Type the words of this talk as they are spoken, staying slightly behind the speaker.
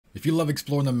If you love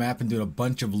exploring the map and doing a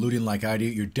bunch of looting like I do,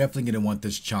 you're definitely going to want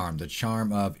this charm, the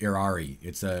Charm of Inari.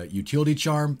 It's a utility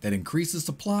charm that increases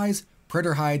supplies,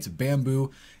 predator hides,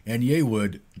 bamboo, and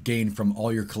yewood gained from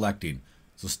all your collecting.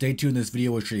 So stay tuned, this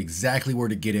video will show you exactly where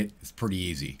to get it. It's pretty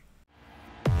easy.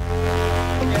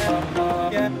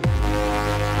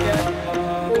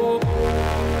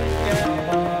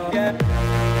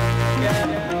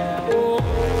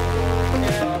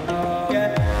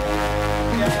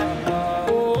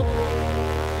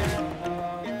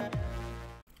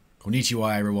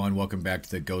 Konnichiwa everyone, welcome back to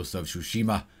the Ghost of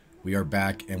Tsushima. We are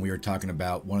back and we are talking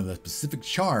about one of the specific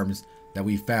charms that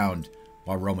we found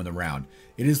while roaming around.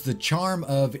 It is the Charm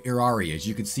of Inari. As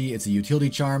you can see, it's a utility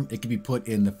charm. It can be put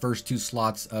in the first two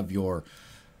slots of your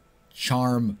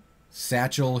charm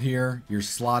satchel here, your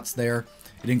slots there.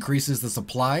 It increases the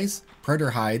supplies,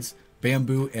 predator hides,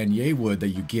 bamboo, and yewood that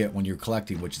you get when you're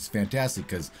collecting, which is fantastic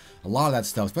because a lot of that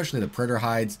stuff, especially the predator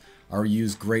hides, are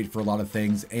used great for a lot of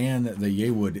things, and the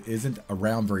yewood isn't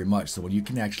around very much. So when you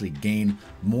can actually gain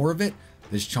more of it,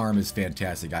 this charm is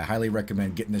fantastic. I highly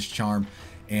recommend getting this charm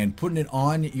and putting it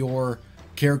on your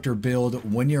character build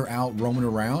when you're out roaming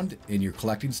around and you're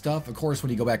collecting stuff. Of course, when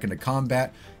you go back into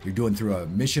combat, you're doing through a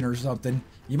mission or something,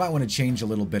 you might want to change a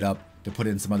little bit up to put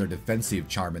in some other defensive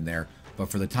charm in there. But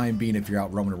for the time being, if you're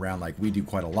out roaming around like we do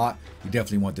quite a lot, you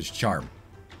definitely want this charm.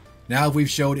 Now, we've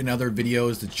showed in other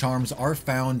videos, the charms are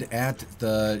found at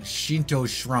the Shinto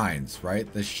shrines,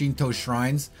 right? The Shinto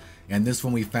shrines. And this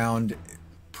one we found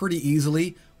pretty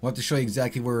easily. We'll have to show you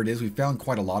exactly where it is. We found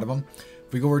quite a lot of them.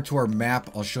 If we go over to our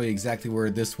map, I'll show you exactly where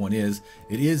this one is.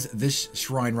 It is this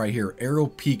shrine right here, Arrow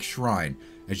Peak Shrine.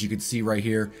 As you can see right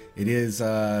here, it is,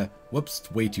 whoops,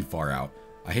 way too far out.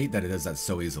 I hate that it does that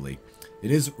so easily.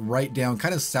 It is right down,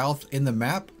 kind of south in the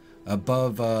map,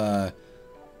 above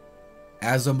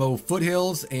Azamo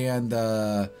Foothills and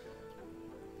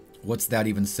what's that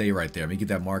even say right there? Let me get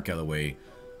that mark out of the way.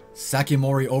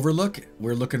 Sakimori Overlook.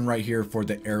 We're looking right here for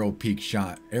the Arrow Peak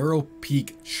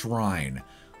Shrine.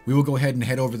 We will go ahead and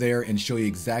head over there and show you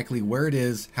exactly where it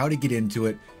is, how to get into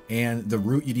it, and the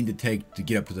route you need to take to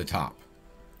get up to the top.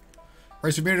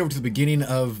 Alright, so we made it over to the beginning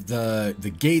of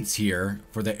the gates here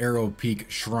for the Arrow Peak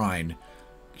Shrine.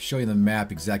 Show you the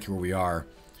map exactly where we are.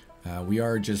 We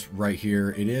are just right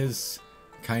here. It is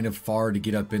kind of far to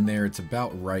get up in there. It's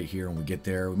about right here when we get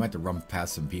there. We might have to run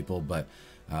past some people, but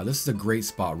this is a great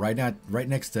spot. Right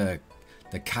next to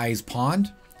the Kai's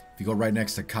Pond. If you go right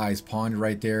next to Kai's Pond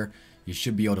right there, you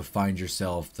should be able to find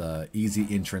yourself the easy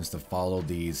entrance to follow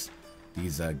these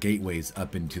gateways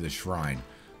up into the shrine.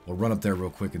 We'll run up there real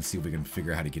quick and see if we can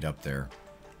figure out how to get up there.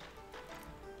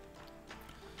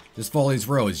 Just follow these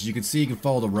roads. You can see you can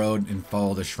follow the road and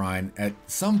follow the shrine. At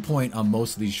some point on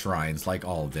most of these shrines, like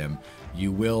all of them,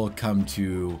 you will come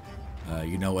to,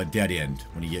 you know, a dead end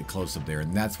when you get close up there.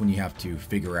 And that's when you have to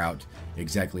figure out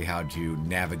exactly how to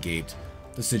navigate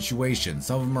the situation.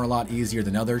 Some of them are a lot easier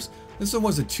than others. This one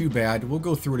wasn't too bad. We'll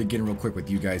go through it again real quick with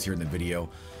you guys here in the video.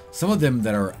 Some of them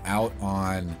that are out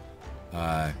on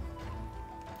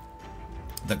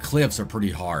the cliffs are pretty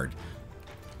hard.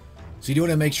 So you do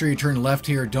want to make sure you turn left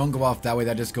here. Don't go off that way.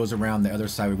 That just goes around the other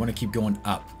side. We want to keep going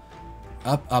up.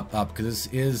 Up, up, up. Because this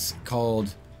is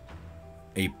called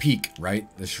a peak, right?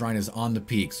 The shrine is on the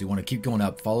peak. So you want to keep going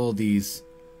up. Follow these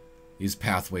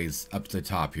pathways up to the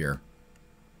top here.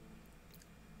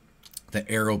 The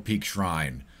Arrow Peak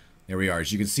Shrine. There we are.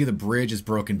 As you can see, the bridge is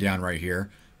broken down right here.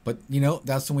 But, you know,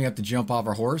 that's when we have to jump off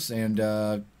our horse and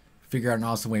figure out an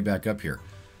awesome way back up here.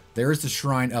 There's the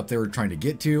shrine up there we're trying to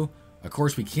get to. Of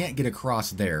course, we can't get across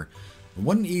there.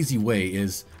 One easy way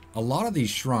is a lot of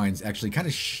these shrines actually kind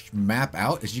of map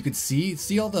out. As you can see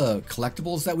all the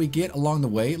collectibles that we get along the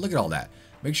way. Look at all that.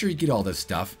 Make sure you get all this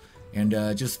stuff and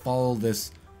just follow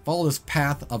this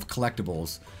path of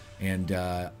collectibles, and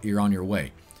you're on your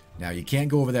way. Now you can't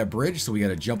go over that bridge, so we got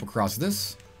to jump across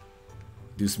this.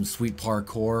 Do some sweet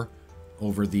parkour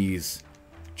over these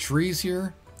trees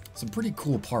here. Some pretty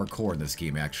cool parkour in this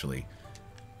game, actually.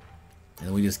 And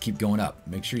then we just keep going up.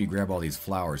 Make sure you grab all these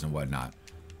flowers and whatnot.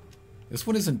 This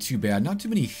one isn't too bad. Not too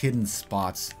many hidden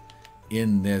spots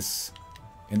in this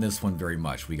one very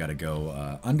much. We got to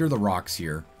go under the rocks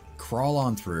here, crawl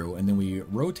on through, and then we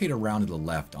rotate around to the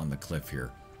left on the cliff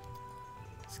here.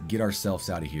 Let's get ourselves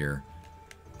out of here.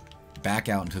 Back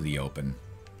out into the open.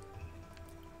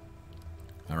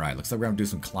 Alright, looks like we're going to do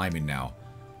some climbing now.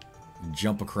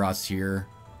 Jump across here.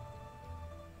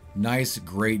 Nice,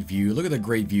 great view. Look at the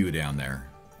great view down there.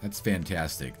 That's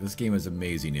fantastic. This game is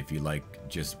amazing if you like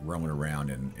just roaming around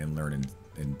and learning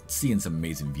and seeing some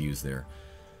amazing views there.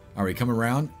 Alright, come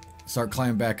around. Start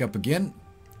climbing back up again.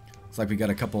 Looks like we got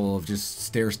a couple of just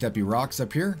stair-steppy rocks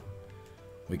up here.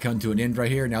 We come to an end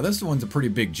right here. Now this one's a pretty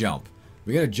big jump.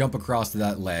 We got to jump across to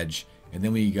that ledge, and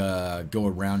then we go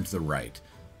around to the right.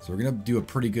 So we're going to do a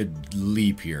pretty good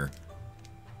leap here.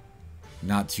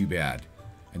 Not too bad.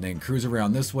 And then cruise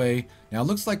around this way. Now it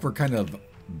looks like we're kind of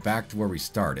back to where we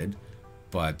started,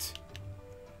 but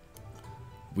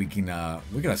we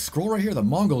gotta scroll right here. The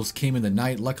Mongols came in the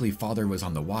night. Luckily, Father was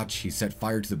on the watch. He set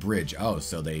fire to the bridge. Oh,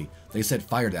 so they set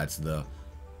fire to that, so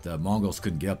the Mongols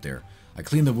couldn't get up there. I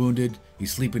cleaned the wounded.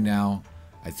 He's sleeping now.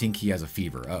 I think he has a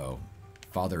fever. Uh-oh.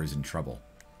 Father is in trouble.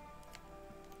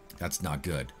 That's not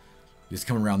good. Just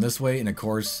come around this way, and of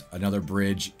course, another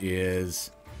bridge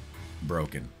is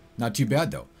broken. Not too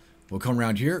bad, though. We'll come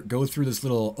around here, go through this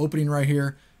little opening right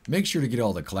here. Make sure to get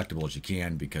all the collectibles you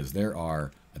can, because there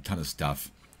are a ton of stuff.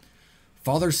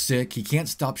 Father's sick, he can't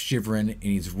stop shivering, and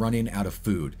he's running out of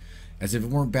food. As if it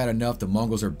weren't bad enough, the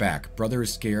Mongols are back. Brother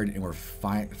is scared, and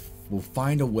we'll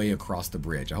find a way across the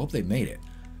bridge. I hope they made it.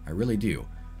 I really do.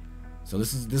 So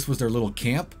this was their little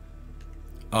camp.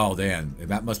 Oh, man,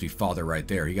 that must be Father right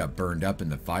there. He got burned up in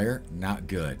the fire. Not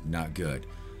good, not good.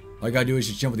 All I gotta do is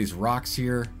just jump with these rocks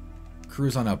here,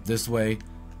 cruise on up this way,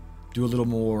 do a little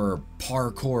more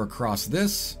parkour across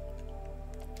this.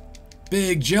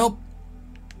 Big jump.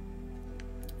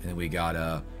 And then we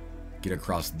gotta get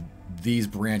across these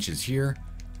branches here.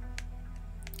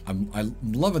 I'm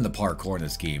loving the parkour in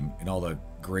this game and all the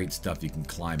great stuff you can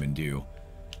climb and do.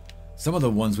 Some of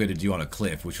the ones we had to do on a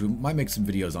cliff, which we might make some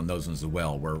videos on those ones as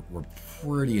well, were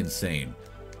pretty insane.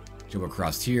 Jump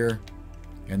across here.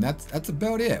 And that's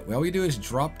about it. All we do is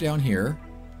drop down here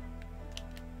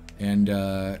and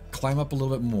climb up a little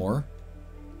bit more.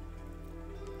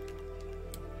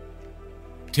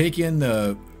 Take in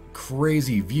the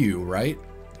crazy view, right?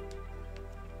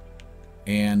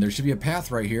 And there should be a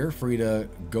path right here for you to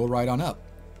go right on up.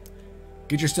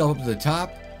 Get yourself up to the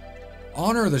top,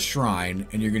 honor the shrine,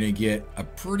 and you're gonna get a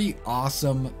pretty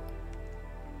awesome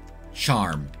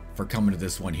charm for coming to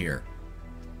this one here.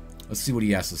 Let's see what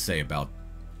he has to say about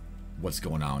what's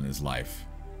going on in his life.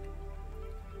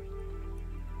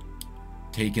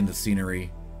 Take in the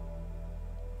scenery.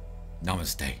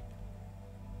 Namaste.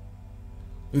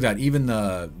 Look at that, even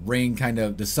the rain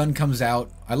the sun comes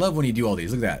out. I love when you do all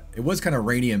these. Look at that. It was kind of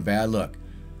rainy and bad. Look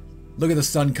at the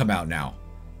sun come out now.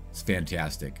 It's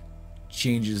fantastic.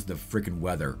 Changes the freaking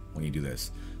weather when you do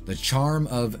this. The charm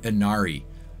of Inari.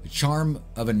 The charm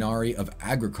of Inari of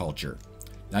agriculture.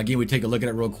 Now again, we take a look at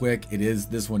it real quick. It is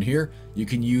this one here. You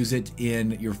can use it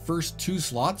in your first 2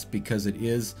 slots because it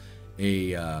is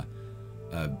a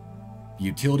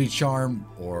utility charm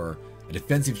or a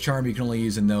defensive charm. You can only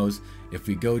use in those. If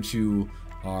we go to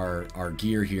our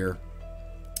gear here,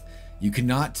 you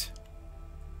cannot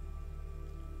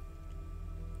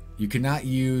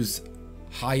use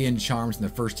high-end charms in the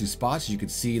first 2 spots. As you can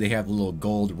see, they have a little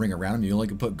gold ring around them. You only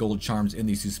can put gold charms in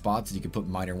these 2 spots, and you can put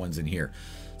minor ones in here.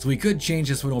 So we could change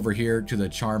this one over here to the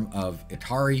charm of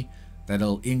Itari.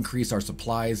 That'll increase our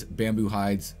supplies, bamboo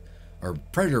hides, or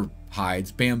predator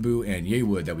hides, bamboo, and yay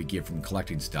wood that we get from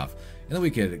collecting stuff. And then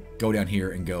we could go down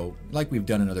here and go, like we've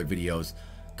done in other videos,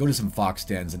 go to some fox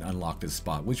dens and unlock this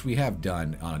spot, which we have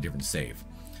done on a different save.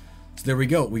 So there we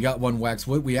go. We got 1 wax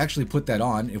wood. We actually put that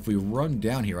on. If we run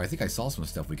down here, I think I saw some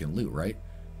stuff we can loot, right?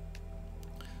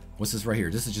 What's this right here?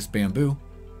 This is just bamboo.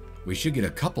 We should get a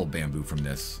couple bamboo from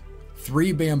this.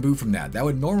 3 bamboo from that. That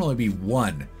would normally be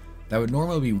 1. That would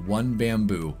normally be 1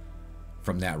 bamboo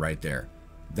from that right there.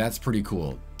 That's pretty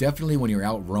cool. Definitely when you're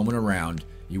out roaming around,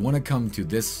 you want to come to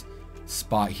this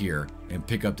spot here and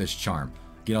pick up this charm.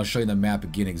 Again, I'll show you the map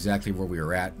again exactly where we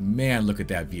were at. Man, look at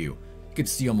that view. You could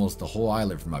see almost the whole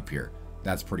island from up here.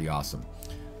 That's pretty awesome.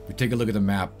 If we take a look at the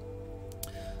map,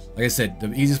 like I said,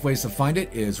 the easiest place to find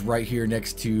it is right here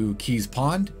next to Keys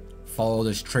Pond. Follow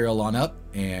this trail on up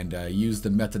and use the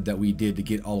method that we did to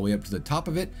get all the way up to the top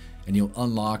of it, and you'll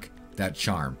unlock that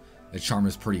charm. The charm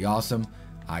is pretty awesome.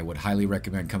 I would highly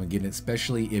recommend coming and getting it,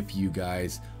 especially if you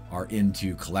guys are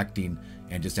into collecting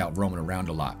and just out roaming around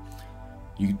a lot.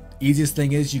 Easiest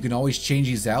thing is you can always change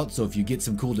these out. So if you get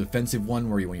some cool defensive one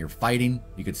where when you're fighting,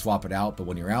 you could swap it out. But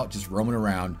when you're out just roaming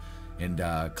around and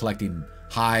collecting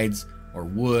hides or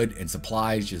wood and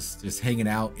supplies, just hanging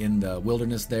out in the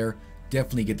wilderness there,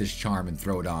 definitely get this charm and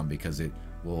throw it on, because it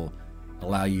will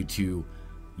allow you to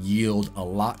yield a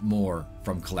lot more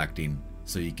from collecting.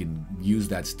 So you can use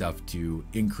that stuff to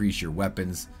increase your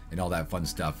weapons and all that fun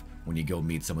stuff when you go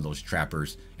meet some of those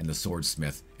trappers and the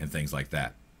swordsmith and things like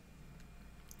that.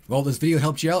 Well, this video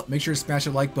helped you out. Make sure to smash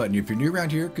that like button. If you're new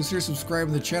around here, consider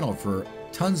subscribing to the channel for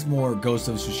tons more Ghost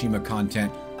of Tsushima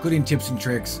content, including tips and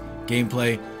tricks,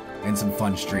 gameplay, and some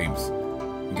fun streams.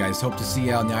 You guys, hope to see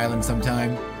you out on the island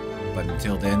sometime. But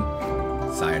until then,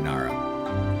 sayonara.